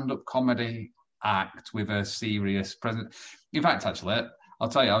of stand-up comedy act with a serious present. In fact, actually, I'll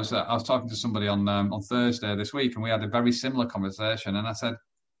tell you, I was talking to somebody on Thursday this week, and we had a very similar conversation. And I said,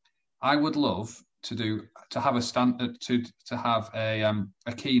 I would love to have a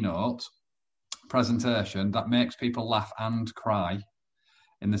keynote presentation that makes people laugh and cry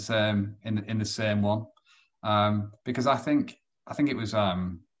in the same one, because I think it was Maya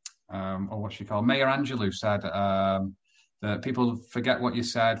Angelou said that people forget what you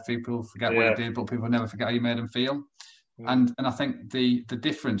said, people forget what you did, but people never forget how you made them feel. And I think the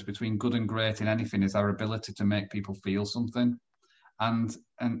difference between good and great in anything is our ability to make people feel something. And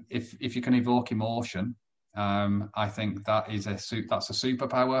if you can evoke emotion, I think that's a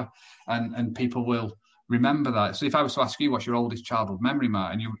superpower, and people will remember that. So if I was to ask you what's your oldest childhood memory,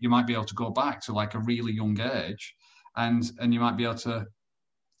 Matt, and you might be able to go back to like a really young age, and you might be able to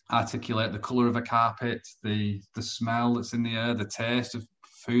articulate the colour of a carpet, the smell that's in the air, the taste of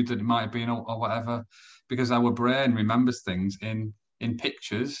food that it might have been, or whatever, because our brain remembers things in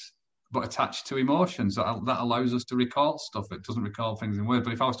pictures, but attached to emotions. That allows us to recall stuff. It doesn't recall things in words.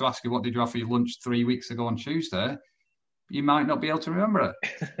 But if I was to ask you, what did you have for your lunch 3 weeks ago on Tuesday, you might not be able to remember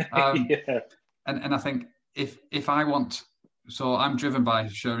it. And I think if I want, so I'm driven by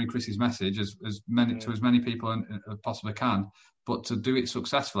sharing Chris's message to as many people as possibly can. But to do it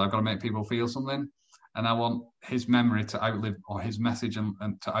successfully, I've got to make people feel something. And I want his memory to outlive, or his message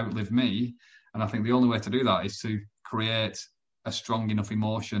and to outlive me. And I think the only way to do that is to create a strong enough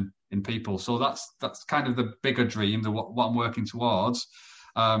emotion in people. So that's kind of the bigger dream, what I'm working towards.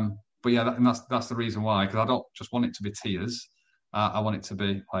 But yeah, that's the reason why, because I don't just want it to be tears. I want it to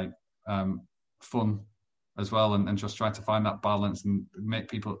be like fun as well, and just try to find that balance and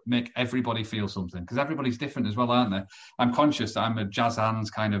make everybody feel something, because everybody's different as well, aren't they? I'm conscious that I'm a jazz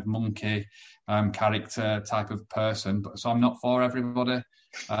hands kind of monkey character type of person, so I'm not for everybody.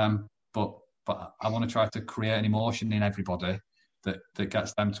 But I want to try to create an emotion in everybody that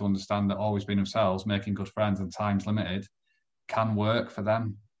gets them to understand that always being themselves, making good friends, and time's limited can work for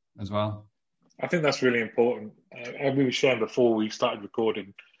them as well. I think that's really important. And we were sharing before we started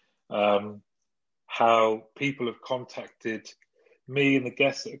recording how people have contacted me and the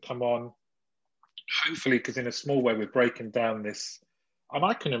guests that have come on, hopefully, because in a small way we're breaking down this. And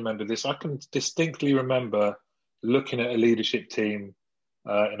I can remember this. I can distinctly remember looking at a leadership team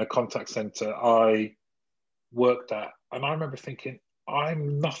in a contact center I worked at, and I remember thinking,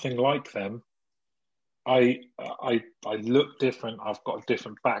 I'm nothing like them. I look different. I've got a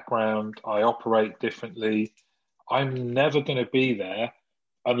different background. I operate differently. I'm never going to be there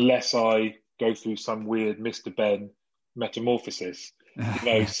unless I go through some weird Mr. Ben metamorphosis.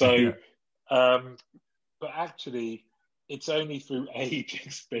 So, but actually, it's only through age,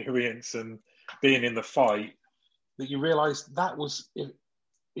 experience, and being in the fight that you realise that was.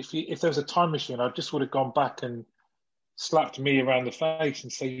 If there was a time machine, I just would have gone back and slapped me around the face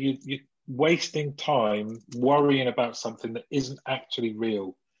and say, you're wasting time worrying about something that isn't actually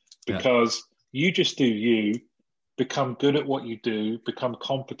real, because you just do you, become good at what you do, become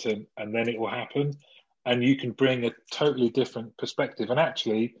competent, and then it will happen. And you can bring a totally different perspective. And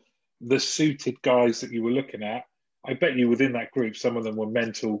actually, the suited guys that you were looking at, I bet you within that group, some of them were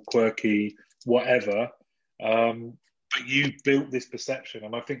mental, quirky, whatever. But you built this perception,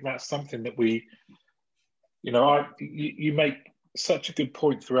 and I think that's something that you make such a good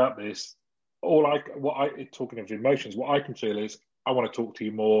point throughout this. Talking of emotions, what I can feel is I want to talk to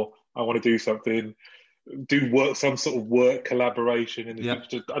you more. I want to do something, do work, some sort of work collaboration in the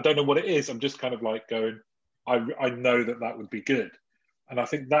future. I don't know what it is. I'm just kind of like going, I know that would be good, and I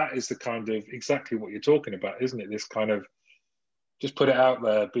think that is the kind of exactly what you're talking about, isn't it? This kind of just put it out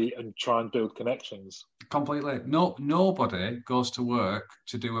there, and try and build connections. Completely. No, nobody goes to work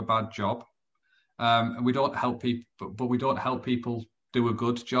to do a bad job. And we don't help people, but we don't help people do a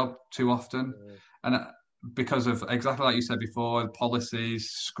good job too often. And because of exactly like you said before,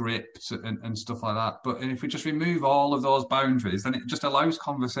 policies, scripts, and stuff like that. But if we just remove all of those boundaries, then it just allows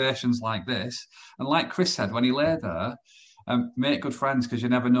conversations like this. And like Chris said, when he lay there, make good friends because you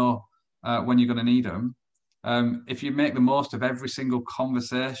never know when you're going to need them. If you make the most of every single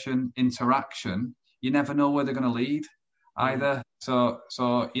conversation, interaction, you never know where they're going to lead either. So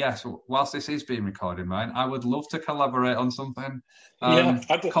yes, whilst this is being recorded, man, I would love to collaborate on something. I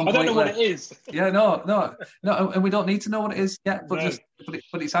don't know what it is. No, and we don't need to know what it is yet, but No.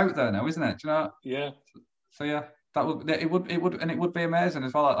 but it's out there now, isn't it? Do you know? Yeah. So yeah, it would be amazing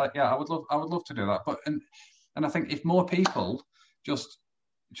as well. I would love to do that. But and I think if more people just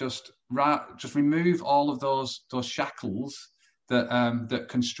remove all of those shackles that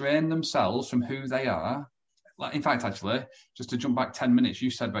constrain themselves from who they are. Like, in fact, actually, just to jump back 10 minutes,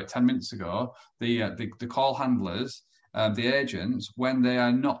 you said about 10 minutes ago, the call handlers, the agents, when they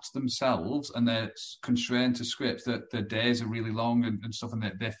are not themselves and they're constrained to scripts, that their days are really long and stuff, and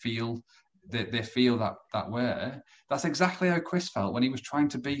they feel that way. That's exactly how Chris felt when he was trying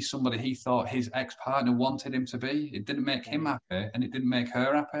to be somebody he thought his ex-partner wanted him to be. It didn't make him happy, and it didn't make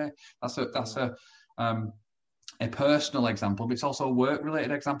her happy. That's a personal example, but it's also a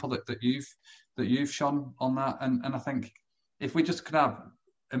work-related example that you've shone on that. And I think if we just could have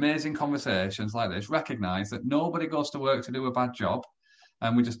amazing conversations like this, recognise that nobody goes to work to do a bad job,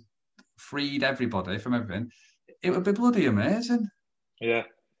 and we just freed everybody from everything, it would be bloody amazing. Yeah,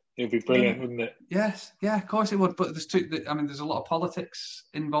 it would be brilliant, wouldn't it? Yes, yeah, of course it would. But there's a lot of politics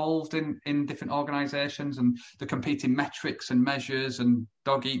involved in different organisations, and the competing metrics and measures and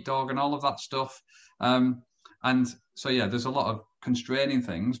dog eat dog and all of that stuff. And so, yeah, there's a lot of constraining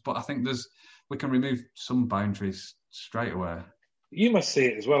things, but I think we can remove some boundaries straight away. You must see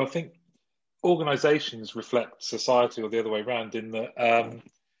it as well. I think organisations reflect society, or the other way around, in that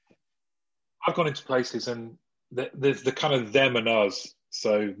I've gone into places and there's the kind of them and us.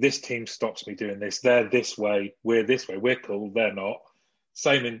 So this team stops me doing this. They're this way. We're this way. We're cool. They're not.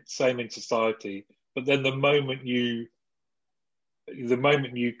 Same in society. But then the moment you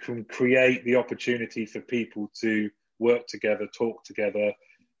can create the opportunity for people to work together, talk together,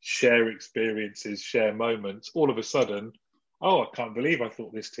 share experiences, share moments, all of a sudden, I can't believe I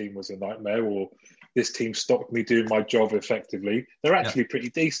thought this team was a nightmare, or this team stopped me doing my job effectively. They're actually pretty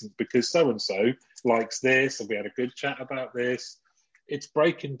decent because so-and-so likes this, and we had a good chat about this. It's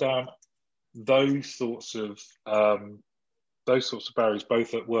breaking down those sorts of barriers,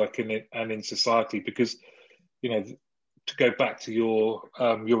 both at work and in society, because, to go back to your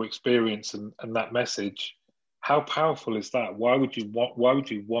experience and that message, how powerful is that? Why would you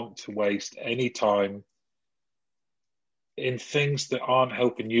want to waste any time in things that aren't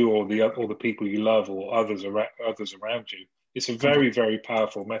helping you or the people you love or others around you? It's a very, very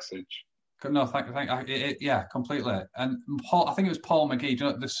powerful message. No, thank yeah, completely. And Paul, I think it was Paul McGee,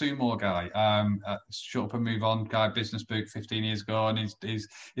 the sumo guy, Shut Up and Move On guy, business book 15 years ago, and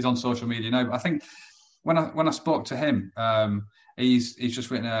he's on social media now. But I think when I spoke to him, he's just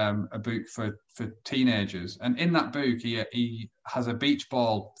written a book for teenagers, and in that book he has a beach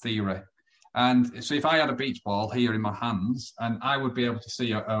ball theory. And so if I had a beach ball here in my hands, and I would be able to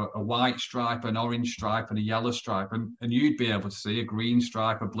see a white stripe, an orange stripe, and a yellow stripe, and you'd be able to see a green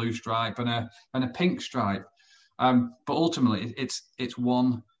stripe, a blue stripe, and a pink stripe. But ultimately, it's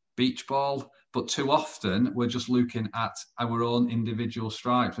one beach ball. But too often, we're just looking at our own individual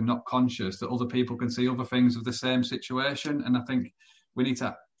stripes and not conscious that other people can see other things of the same situation. And I think we need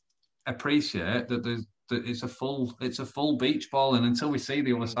to appreciate that it's a full beach ball, and until we see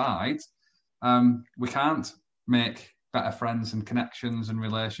the other side, we can't make better friends and connections and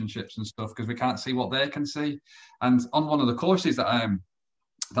relationships and stuff because we can't see what they can see. And on one of the courses that I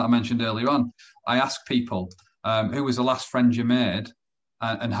mentioned earlier on, I asked people, who was the last friend you made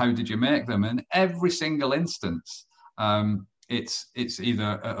and how did you make them? And every single instance, it's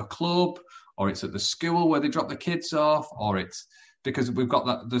either at a club or it's at the school where they drop the kids off, or it's because we've got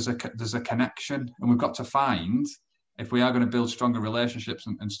that there's a connection, and we've got to find, if we are going to build stronger relationships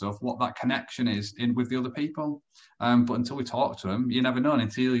and stuff, what that connection is in with the other people. But until we talk to them, you never know. And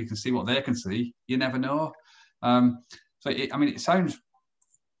until you can see what they can see, you never know. It sounds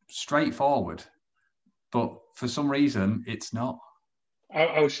straightforward, but for some reason, it's not.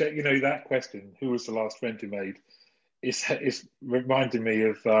 I'll share, that question, who was the last friend you made, it's reminding me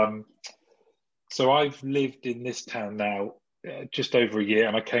of, so I've lived in this town now just over a year,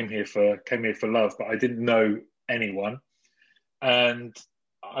 and I came here for love, but I didn't know anyone, and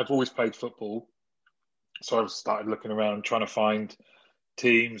I've always played football, so I started looking around trying to find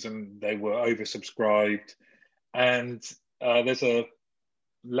teams, and they were oversubscribed. And there's a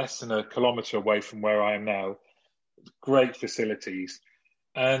less than a kilometre away from where I am now. Great facilities.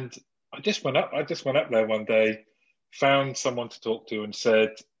 And I just went up there one day, found someone to talk to and said,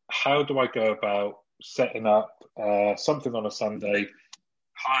 how do I go about setting up something on a Sunday,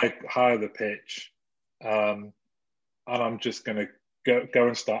 hire the pitch, and I'm just going to go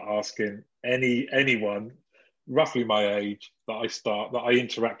and start asking anyone roughly my age that I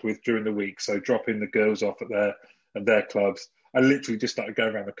interact with during the week. So dropping the girls off at their clubs. I literally just started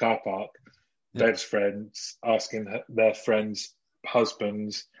going around the car park, Bev's friends, asking their friends'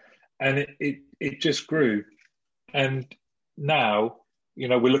 husbands, and it just grew. And now, you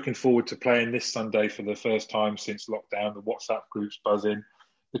know, we're looking forward to playing this Sunday for the first time since lockdown. The WhatsApp group's buzzing.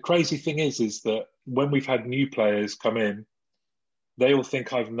 The crazy thing is that when we've had new players come in, they all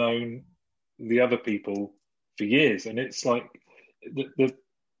think I've known the other people for years. And it's like, the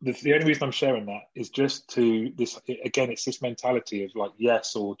only reason I'm sharing that is just to this, again, it's this mentality of like,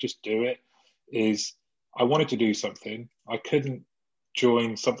 yes, or just do it. Is I wanted to do something. I couldn't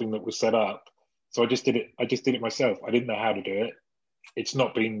join something that was set up. So I just did it myself. I didn't know how to do it. It's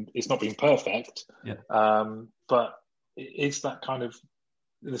not been perfect. Yeah. But it's that kind of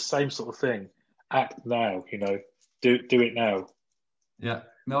the same sort of thing. Act now, you know, do it now. Yeah,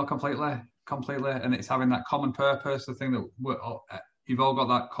 no, completely. And it's having that common purpose, the thing that you've all got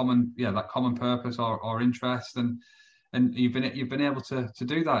that common purpose or interest, and you've been able to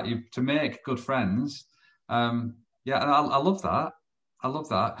do that, to make good friends. And I love that.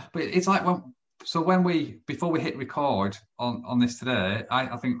 But it's like before we hit record on this today,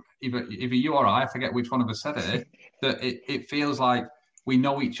 I think either you or I forget which one of us said it, that it feels like we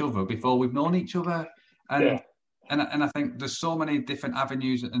know each other before we've known each other. And I think there's so many different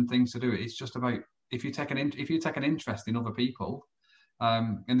avenues and things to do. It's just about if you take an interest in other people,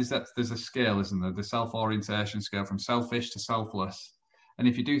 and there's a scale, isn't there? The self-orientation scale from selfish to selfless. And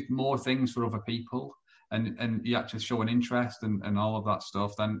if you do more things for other people and you actually show an interest and all of that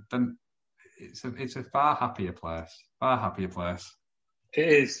stuff, then it's a far happier place. It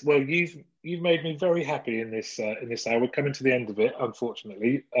is. Well, you've made me very happy in this hour. We're coming to the end of it,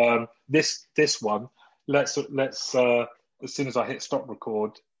 unfortunately. This one, let's as soon as I hit stop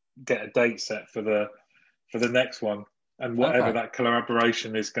record, get a date set for the next one, and whatever that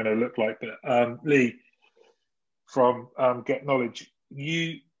collaboration is going to look like. But Lee, from Get Knowledge,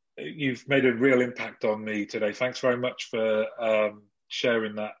 you've made a real impact on me today. Thanks very much for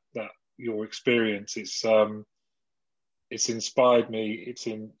sharing that your experience. It's inspired me. It's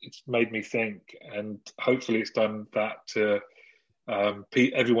made me think, and hopefully it's done that to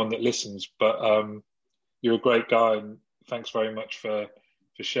everyone that listens. But you're a great guy, and thanks very much for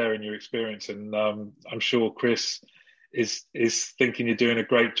sharing your experience. And I'm sure Chris is thinking you're doing a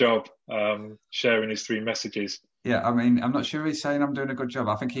great job sharing his 3 messages. Yeah, I mean, I'm not sure he's saying I'm doing a good job.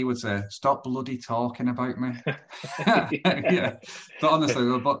 I think he would say, "Stop bloody talking about me." Yeah, but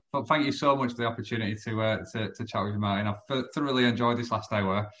honestly, but thank you so much for the opportunity to chat with you, Martin. I've thoroughly enjoyed this last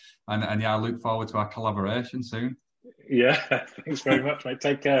hour, and I look forward to our collaboration soon. Yeah, thanks very much, mate.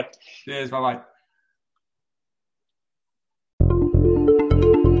 Take care. Cheers. Bye bye.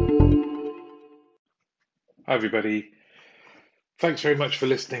 Hi, everybody. Thanks very much for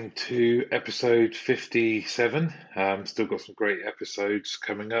listening to episode 57. Still got some great episodes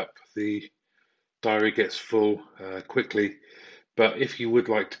coming up. The diary gets full quickly. But if you would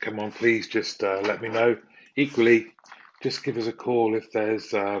like to come on, please just let me know. Equally, just give us a call if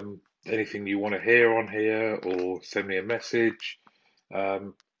there's anything you want to hear on here, or send me a message.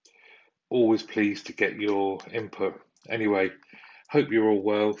 Always pleased to get your input. Anyway, hope you're all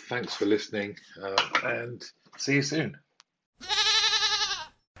well. Thanks for listening, and see you soon.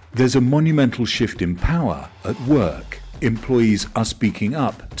 There's a monumental shift in power at work. Employees are speaking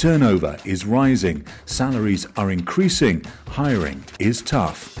up, turnover is rising, salaries are increasing, hiring is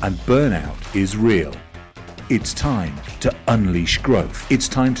tough, and burnout is real. It's time to unleash growth. It's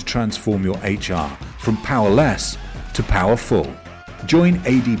time to transform your HR from powerless to powerful. Join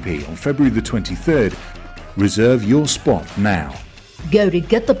ADP on February the 23rd. Reserve your spot now. Go to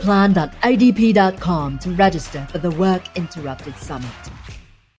gettheplan.adp.com to register for the Work Interrupted Summit.